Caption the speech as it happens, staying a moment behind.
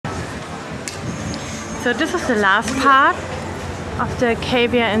So this is the last part of the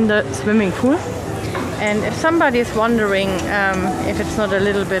caviar in the swimming pool. And if somebody is wondering if it's not a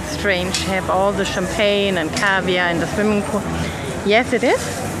little bit strange to have all the champagne and caviar in the swimming pool, yes it is.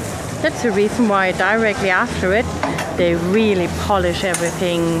 That's the reason why directly after it they really polish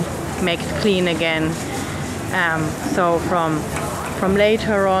everything, make it clean again. So from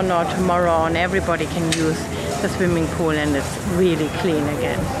later on or tomorrow on, everybody can use the swimming pool and it's really clean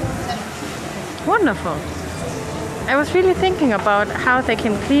again. Wonderful. I was really thinking about how they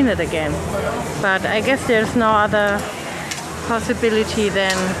can clean it again, but I guess there's no other possibility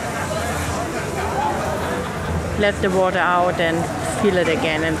than let the water out and fill it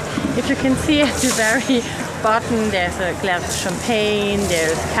again. And if you can see at the very bottom, there's a glass of champagne,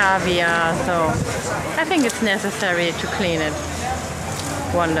 there's caviar, so I think it's necessary to clean it.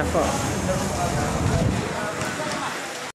 Wonderful.